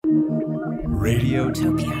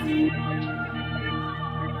Radiotopia.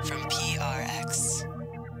 From PRX.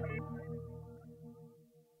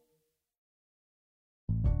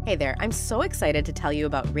 Hey there, I'm so excited to tell you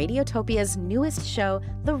about Radiotopia's newest show,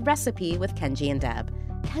 The Recipe with Kenji and Deb.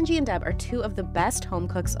 Kenji and Deb are two of the best home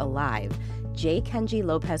cooks alive. J. Kenji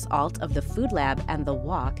Lopez Alt of The Food Lab and The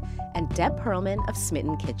Walk, and Deb Perlman of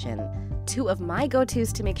Smitten Kitchen. Two of my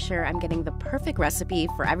go-tos to make sure I'm getting the perfect recipe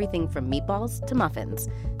for everything from meatballs to muffins.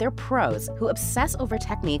 They're pros who obsess over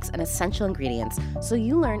techniques and essential ingredients, so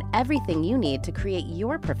you learn everything you need to create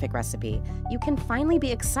your perfect recipe. You can finally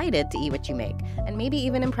be excited to eat what you make, and maybe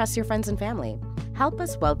even impress your friends and family. Help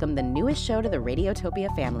us welcome the newest show to the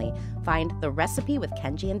Radiotopia family. Find The Recipe with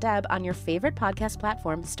Kenji and Deb on your favorite podcast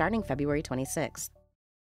platform starting February 26th.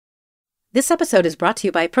 This episode is brought to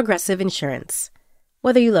you by Progressive Insurance.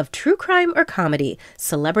 Whether you love true crime or comedy,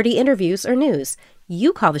 celebrity interviews or news,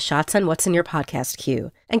 you call the shots on what's in your podcast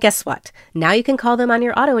queue. And guess what? Now you can call them on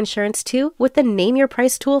your auto insurance too with the Name Your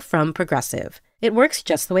Price tool from Progressive. It works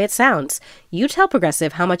just the way it sounds. You tell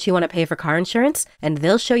Progressive how much you want to pay for car insurance, and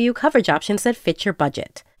they'll show you coverage options that fit your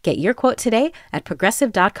budget. Get your quote today at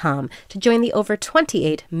Progressive.com to join the over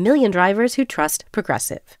 28 million drivers who trust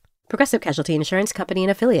Progressive. Progressive Casualty Insurance Company and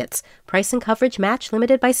Affiliates. Price and coverage match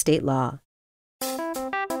limited by state law.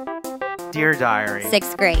 Dear Diary.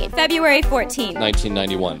 6th grade. February 14th.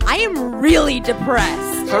 1991. I am really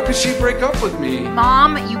depressed. How could she break up with me?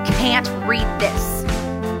 Mom, you can't read this.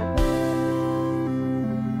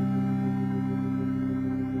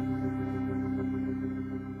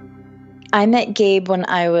 I met Gabe when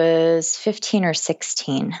I was 15 or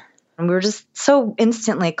 16. And we were just so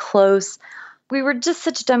instantly close. We were just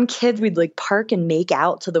such dumb kids. We'd like park and make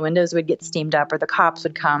out till the windows would get steamed up or the cops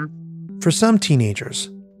would come. For some teenagers,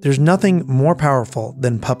 there's nothing more powerful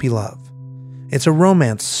than puppy love. It's a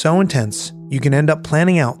romance so intense, you can end up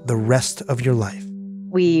planning out the rest of your life.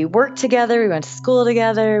 We worked together, we went to school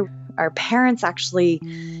together. Our parents actually,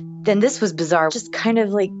 then this was bizarre, just kind of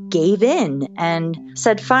like gave in and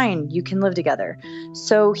said, fine, you can live together.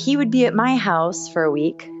 So he would be at my house for a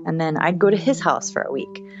week, and then I'd go to his house for a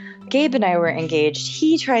week. Gabe and I were engaged.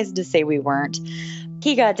 He tries to say we weren't.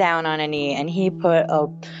 He got down on a knee and he put a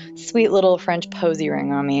sweet little French posy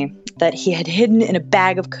ring on me that he had hidden in a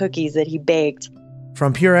bag of cookies that he baked.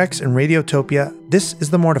 From PureX and Radiotopia, this is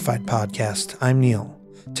the Mortified Podcast. I'm Neil.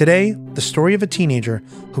 Today, the story of a teenager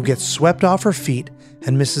who gets swept off her feet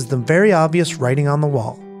and misses the very obvious writing on the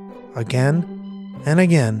wall. Again and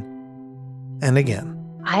again and again.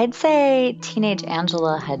 I'd say teenage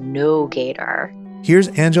Angela had no gaydar. Here's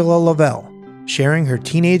Angela Lavelle sharing her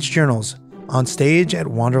teenage journals on stage at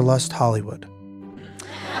Wanderlust Hollywood.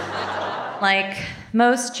 Like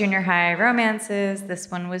most junior high romances,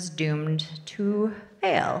 this one was doomed to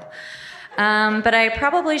fail. But I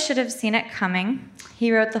probably should have seen it coming.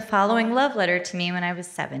 He wrote the following love letter to me when I was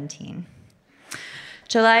 17.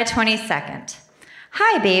 July 22nd.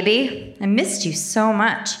 Hi, baby. I missed you so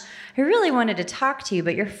much. I really wanted to talk to you,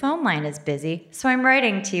 but your phone line is busy, so I'm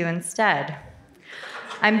writing to you instead.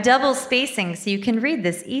 I'm double spacing so you can read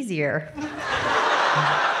this easier.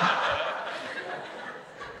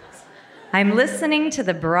 I'm listening to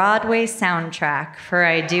the Broadway soundtrack for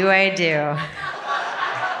I Do, I Do.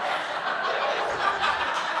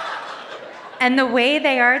 And the way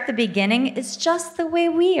they are at the beginning is just the way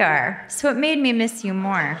we are, so it made me miss you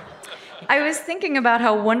more. I was thinking about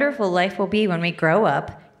how wonderful life will be when we grow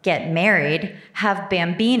up, get married, have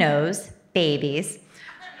bambinos, babies,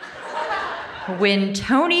 win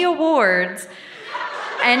Tony Awards,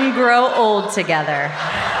 and grow old together.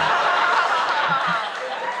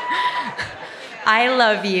 I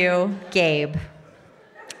love you, Gabe.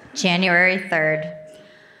 January 3rd.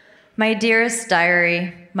 My dearest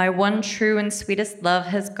diary, my one true and sweetest love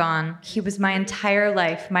has gone. He was my entire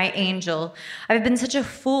life, my angel. I've been such a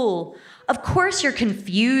fool. Of course you're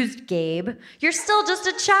confused, Gabe. You're still just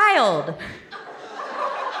a child.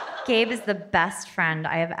 Gabe is the best friend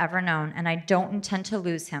I have ever known, and I don't intend to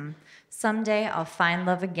lose him. Someday I'll find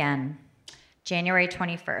love again. January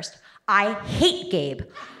 21st. I hate Gabe.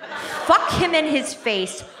 Fuck him in his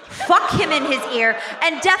face, fuck him in his ear,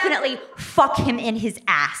 and definitely fuck him in his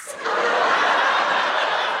ass.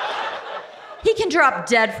 He can drop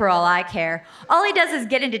dead for all I care. All he does is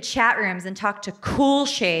get into chat rooms and talk to cool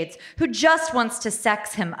shades who just wants to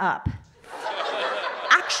sex him up.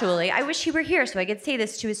 Actually, I wish he were here so I could say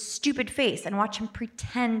this to his stupid face and watch him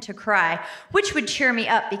pretend to cry, which would cheer me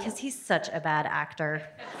up because he's such a bad actor.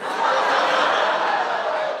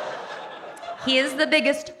 He is the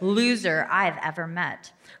biggest loser I've ever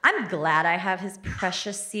met. I'm glad I have his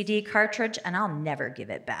precious CD cartridge, and I'll never give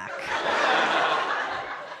it back.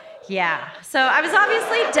 Yeah, so I was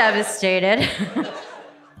obviously devastated.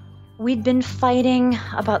 We'd been fighting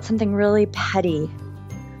about something really petty.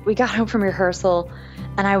 We got home from rehearsal,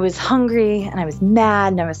 and I was hungry, and I was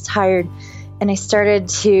mad, and I was tired, and I started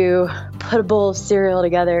to put a bowl of cereal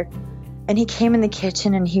together, and he came in the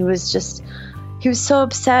kitchen, and he was so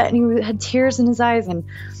upset, and he had tears in his eyes, and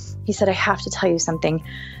he said, "I have to tell you something."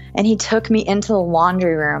 And he took me into the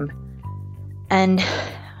laundry room, and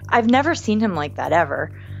I've never seen him like that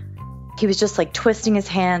ever. He was just like twisting his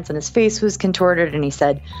hands, and his face was contorted, and he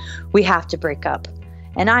said, "We have to break up."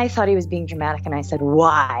 And I thought he was being dramatic, and I said,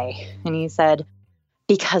 "Why?" And he said,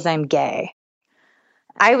 "Because I'm gay."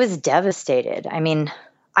 I was devastated. I mean,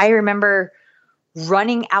 I remember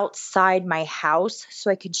running outside my house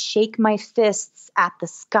so I could shake my fists at the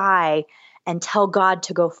sky and tell God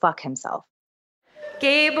to go fuck himself.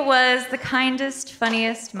 Gabe was the kindest,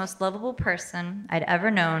 funniest, most lovable person I'd ever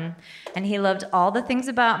known, and he loved all the things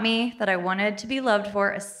about me that I wanted to be loved for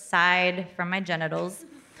aside from my genitals.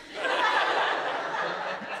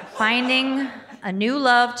 Finding a new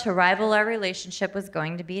love to rival our relationship was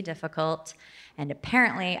going to be difficult, and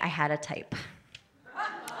apparently I had a type.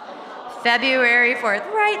 February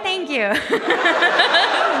 4th. Right, thank you.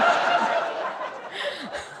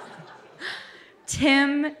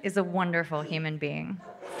 Tim is a wonderful human being.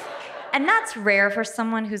 And that's rare for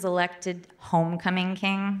someone who's elected homecoming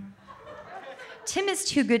king. Tim is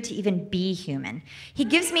too good to even be human. He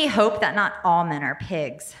gives me hope that not all men are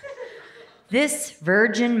pigs. This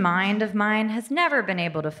virgin mind of mine has never been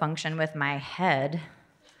able to function with my head.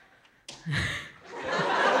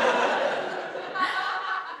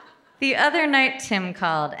 The other night, Tim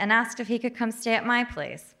called and asked if he could come stay at my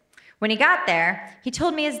place. When he got there, he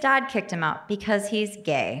told me his dad kicked him out because he's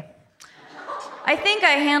gay. I think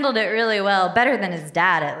I handled it really well, better than his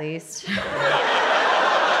dad at least.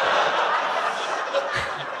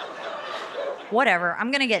 Whatever, I'm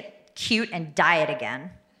gonna get cute and diet again.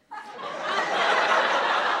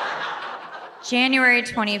 January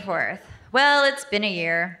 24th. Well, it's been a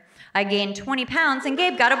year. I gained 20 pounds and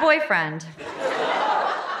Gabe got a boyfriend.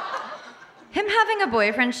 Him having a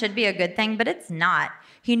boyfriend should be a good thing, but it's not.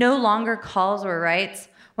 He no longer calls or writes.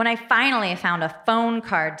 When I finally found a phone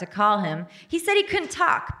card to call him, he said he couldn't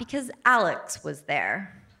talk because Alex was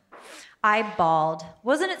there. I bawled.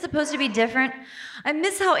 Wasn't it supposed to be different? I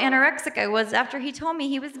miss how anorexic I was after he told me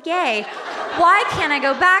he was gay. Why can't I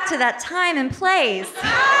go back to that time and place?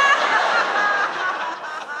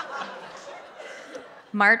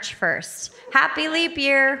 March 1st. Happy leap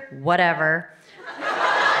year, whatever.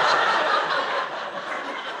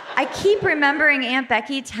 I keep remembering Aunt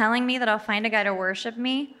Becky telling me that I'll find a guy to worship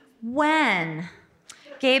me. When?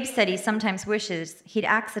 Gabe said he sometimes wishes he'd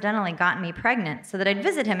accidentally gotten me pregnant so that I'd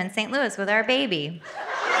visit him in St. Louis with our baby.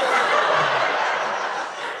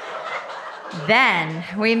 Then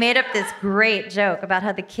we made up this great joke about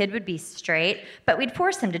how the kid would be straight, but we'd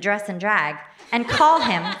force him to dress in drag and call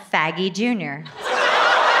him Faggy Jr.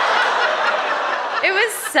 It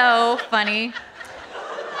was so funny.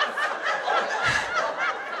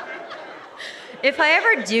 If I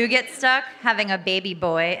ever do get stuck having a baby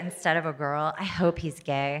boy instead of a girl, I hope he's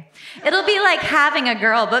gay. It'll be like having a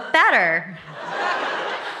girl, but better.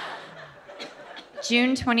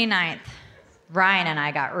 June 29th. Ryan and I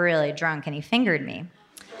got really drunk and he fingered me.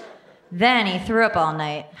 Then he threw up all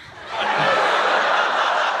night.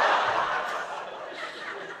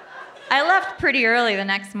 I left pretty early the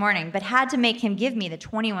next morning, but had to make him give me the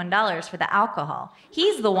 $21 for the alcohol.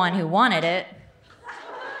 He's the one who wanted it.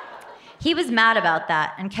 He was mad about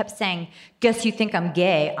that and kept saying, "Guess you think I'm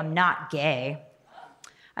gay. I'm not gay."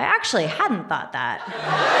 I actually hadn't thought that.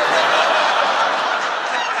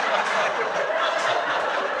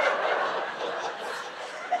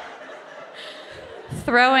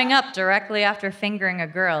 Throwing up directly after fingering a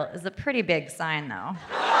girl is a pretty big sign, though.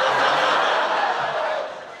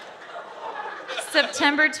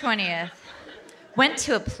 September 20th. Went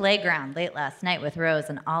to a playground late last night with Rose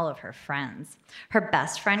and all of her friends. Her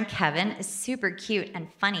best friend, Kevin, is super cute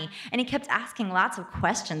and funny, and he kept asking lots of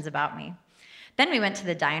questions about me. Then we went to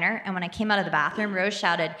the diner, and when I came out of the bathroom, Rose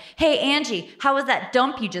shouted, "Hey, Angie, how was that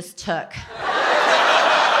dump you just took?"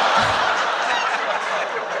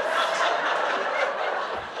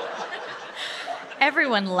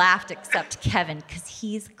 Everyone laughed except Kevin, because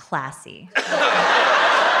he's classy.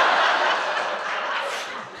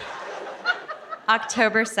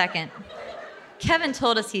 October 2nd. Kevin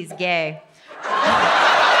told us he's gay.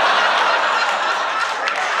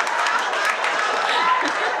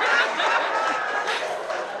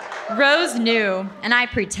 Rose knew, and I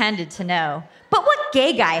pretended to know. But what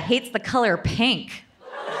gay guy hates the color pink?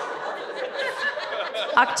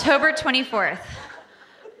 October 24th.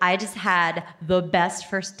 I just had the best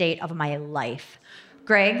first date of my life.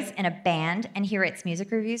 Greg's in a band, and he writes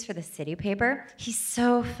music reviews for the city paper. He's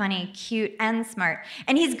so funny, cute, and smart.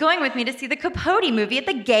 And he's going with me to see the Capote movie at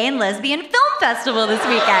the Gay and Lesbian Film Festival this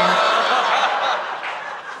weekend.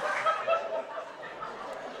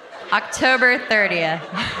 October 30th.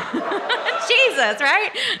 Jesus,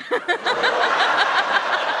 right?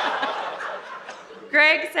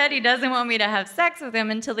 Greg said he doesn't want me to have sex with him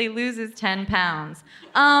until he loses 10 pounds.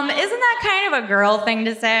 Isn't that kind of a girl thing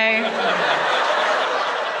to say?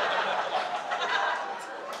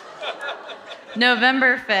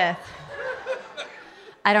 November 5th.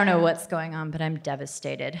 I don't know what's going on, but I'm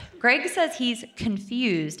devastated. Greg says he's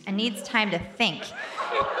confused and needs time to think.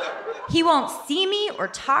 He won't see me or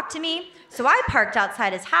talk to me, so I parked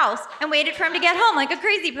outside his house and waited for him to get home like a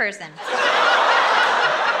crazy person.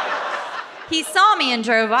 He saw me and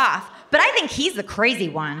drove off, but I think he's the crazy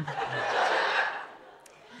one.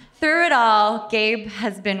 Through it all, Gabe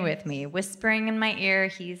has been with me, whispering in my ear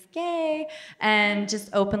he's gay, and just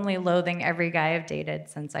openly loathing every guy I've dated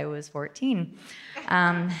since I was 14.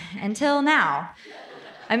 Until now.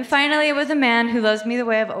 I'm finally with a man who loves me the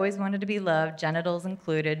way I've always wanted to be loved, genitals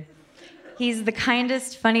included. He's the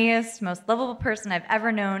kindest, funniest, most lovable person I've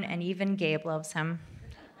ever known, and even Gabe loves him.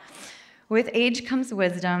 With age comes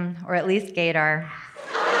wisdom, or at least Gaydar.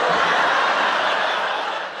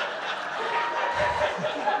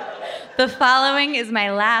 The following is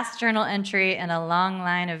my last journal entry in a long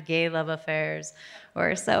line of gay love affairs,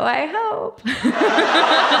 or so I hope.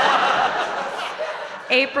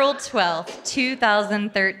 April 12th,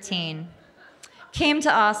 2013. Came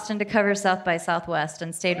to Austin to cover South by Southwest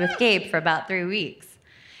and stayed with Gabe for about 3 weeks.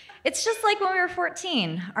 It's just like when we were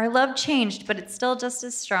 14. Our love changed, but it's still just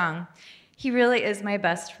as strong. He really is my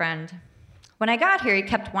best friend. When I got here, he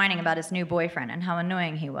kept whining about his new boyfriend and how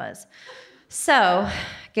annoying he was. So,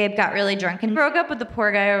 Gabe got really drunk and broke up with the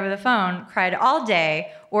poor guy over the phone, cried all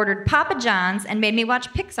day, ordered Papa John's, and made me watch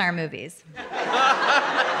Pixar movies.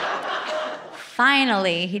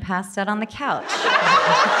 Finally, he passed out on the couch.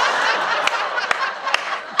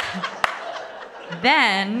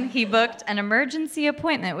 Then he booked an emergency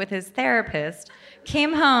appointment with his therapist,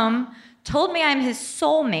 came home, told me I'm his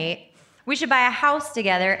soulmate, we should buy a house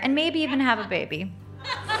together, and maybe even have a baby.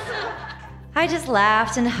 I just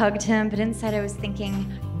laughed and hugged him, but inside I was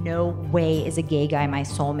thinking, no way is a gay guy my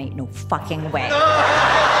soulmate, no fucking way. Thanks,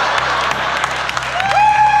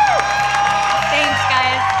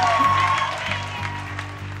 guys.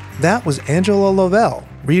 That was Angela Lovell,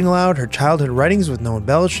 reading aloud her childhood writings with no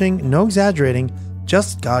embellishing, no exaggerating,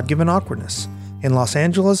 just God-given awkwardness, in Los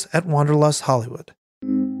Angeles at Wanderlust Hollywood.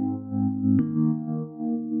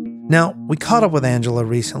 Now, we caught up with Angela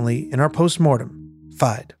recently in our postmortem,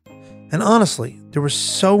 FIDE. And honestly, there was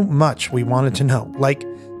so much we wanted to know, like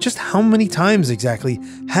just how many times exactly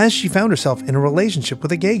has she found herself in a relationship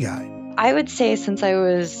with a gay guy? I would say since I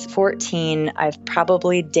was 14, I've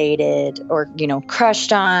probably dated or,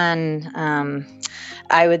 crushed on,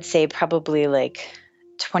 I would say probably like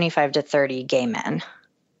 25 to 30 gay men.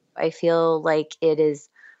 I feel like it is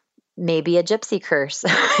maybe a gypsy curse.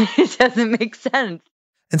 It doesn't make sense.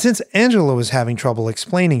 And since Angela was having trouble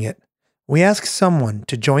explaining it, we asked someone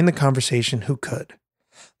to join the conversation who could.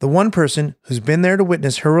 The one person who's been there to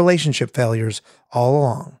witness her relationship failures all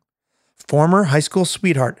along. Former high school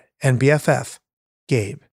sweetheart and BFF,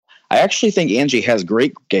 Gabe. I actually think Angie has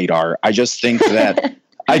great gaydar. I just think that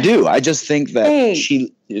I do. I just think that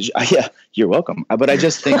yeah, you're welcome. But I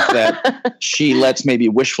just think that she lets maybe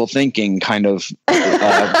wishful thinking kind of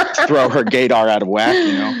throw her gaydar out of whack,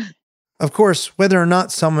 Of course, whether or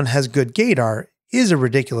not someone has good gaydar is a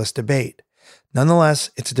ridiculous debate.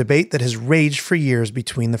 Nonetheless, it's a debate that has raged for years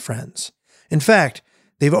between the friends. In fact,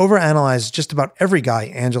 they've overanalyzed just about every guy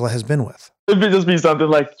Angela has been with. It would just be something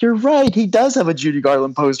like, you're right, he does have a Judy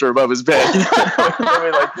Garland poster above his bed.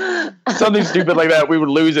 Something stupid like that, we would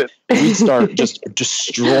lose it. We'd start just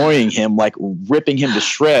destroying him, like ripping him to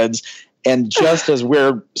shreds. And just as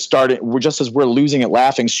we're losing it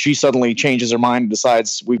laughing, she suddenly changes her mind and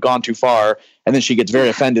decides we've gone too far. And then she gets very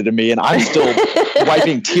offended at me. And I'm still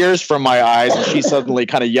wiping tears from my eyes. And she's suddenly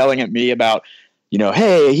kind of yelling at me about,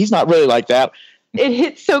 hey, he's not really like that. It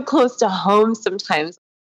hits so close to home sometimes.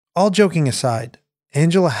 All joking aside,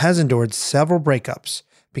 Angela has endured several breakups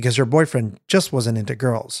because her boyfriend just wasn't into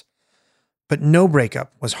girls. But no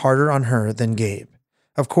breakup was harder on her than Gabe.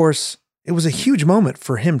 Of course, it was a huge moment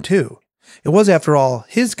for him too. It was, after all,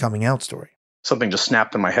 his coming out story. Something just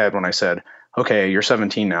snapped in my head when I said, okay, you're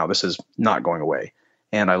 17 now. This is not going away.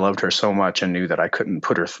 And I loved her so much and knew that I couldn't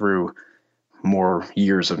put her through more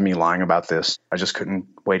years of me lying about this. I just couldn't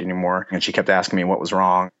wait anymore. And she kept asking me what was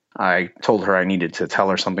wrong. I told her I needed to tell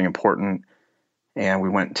her something important. And we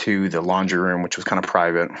went to the laundry room, which was kind of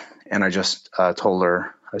private. And I just told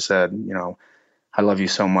her, I said, I love you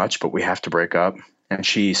so much, but we have to break up. And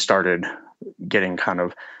she started getting kind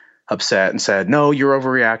of upset and said, no, you're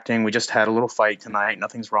overreacting. We just had a little fight tonight.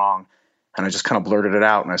 Nothing's wrong. And I just kind of blurted it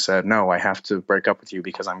out. And I said, no, I have to break up with you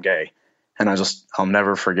because I'm gay. And I'll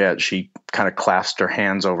never forget. She kind of clasped her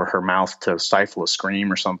hands over her mouth to stifle a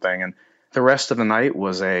scream or something. And the rest of the night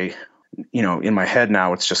was in my head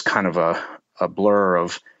now, it's just kind of a blur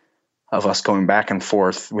of us going back and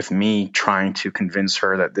forth with me trying to convince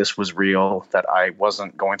her that this was real, that I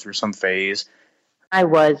wasn't going through some phase. I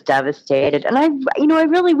was devastated. And I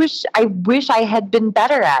really wish I had been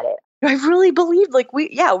better at it. I really believed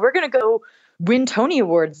we're going to go win Tony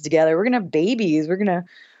Awards together. We're going to have babies. We're going to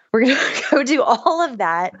go do all of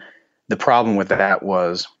that. The problem with that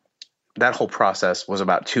was that whole process was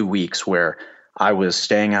about 2 weeks where I was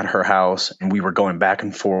staying at her house and we were going back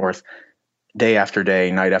and forth day after day,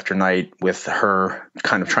 night after night, with her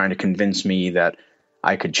kind of trying to convince me that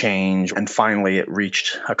I could change. And finally it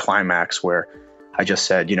reached a climax where I just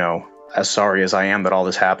said, as sorry as I am that all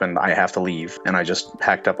this happened, I have to leave. And I just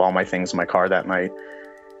packed up all my things in my car that night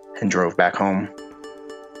and drove back home.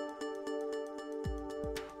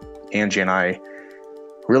 Angie and I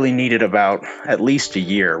really needed about at least a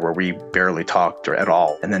year where we barely talked at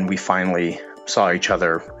all. And then we finally saw each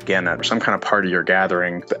other again at some kind of party or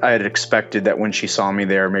gathering. I had expected that when she saw me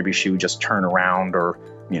there, maybe she would just turn around or,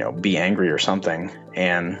 be angry or something.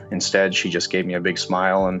 And instead, she just gave me a big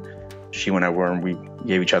smile and she went over and we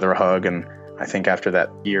gave each other a hug. And I think after that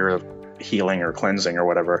year of healing or cleansing or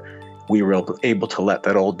whatever, we were able to let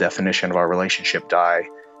that old definition of our relationship die.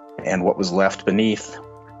 And what was left beneath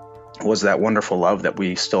was that wonderful love that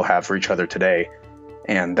we still have for each other today.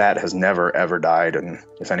 And that has never, ever died. And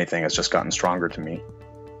if anything, it's just gotten stronger to me.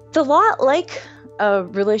 It's a lot like a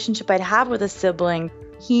relationship I'd have with a sibling.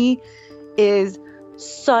 He is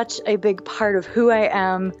such a big part of who I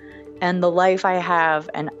am and the life I have,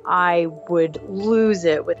 and I would lose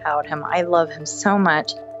it without him. I love him so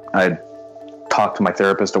much. I talked to my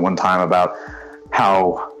therapist at one time about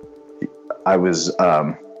how I was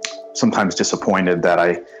sometimes disappointed that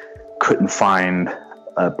I couldn't find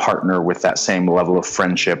a partner with that same level of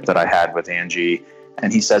friendship that I had with Angie.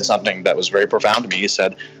 And he said something that was very profound to me. He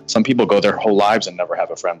said, some people go their whole lives and never have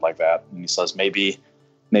a friend like that. And he says, maybe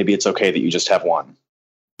it's okay that you just have one.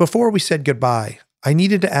 Before we said goodbye, I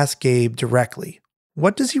needed to ask Gabe directly,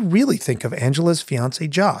 what does he really think of Angela's fiance,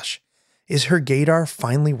 Josh? Is her gaydar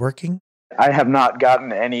finally working? I have not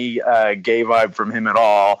gotten any gay vibe from him at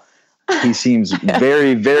all. He seems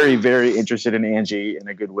very, very, very interested in Angie in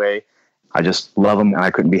a good way. I just love him, and I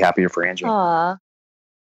couldn't be happier for Angie. Aww.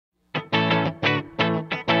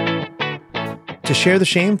 To share the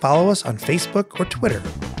shame, follow us on Facebook or Twitter,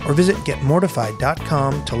 or visit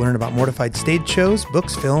getmortified.com to learn about Mortified stage shows,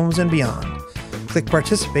 books, films, and beyond. Click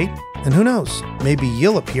participate, and who knows, maybe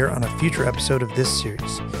you'll appear on a future episode of this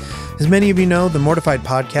series. As many of you know, the Mortified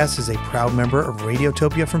podcast is a proud member of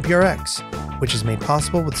Radiotopia from PRX, which is made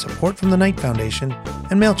possible with support from the Knight Foundation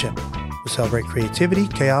and MailChimp, who celebrate creativity,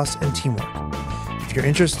 chaos, and teamwork. If you're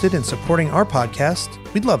interested in supporting our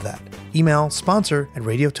podcast, we'd love that. Email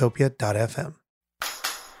sponsor@radiotopia.fm.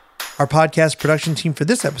 Our podcast production team for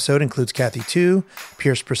this episode includes Kathy Tu,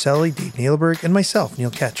 Pierce Purcelli, Dave Nailberg, and myself,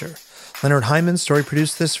 Neil Ketcher. Leonard Hyman story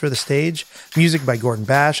produced this for the stage. Music by Gordon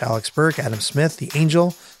Bash, Alex Burke, Adam Smith, The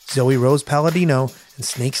Angel, Zoe Rose Palladino, and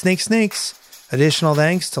Snakes. Additional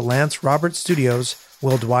thanks to Lance Roberts Studios,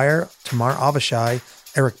 Will Dwyer, Tamar Avishai,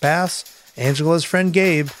 Eric Bass, Angela's friend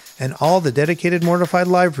Gabe, and all the dedicated Mortified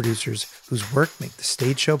live producers whose work make the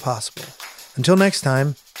stage show possible. Until next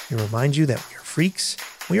time, we remind you that we are freaks,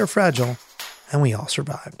 we are fragile, and we all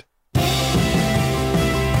survived.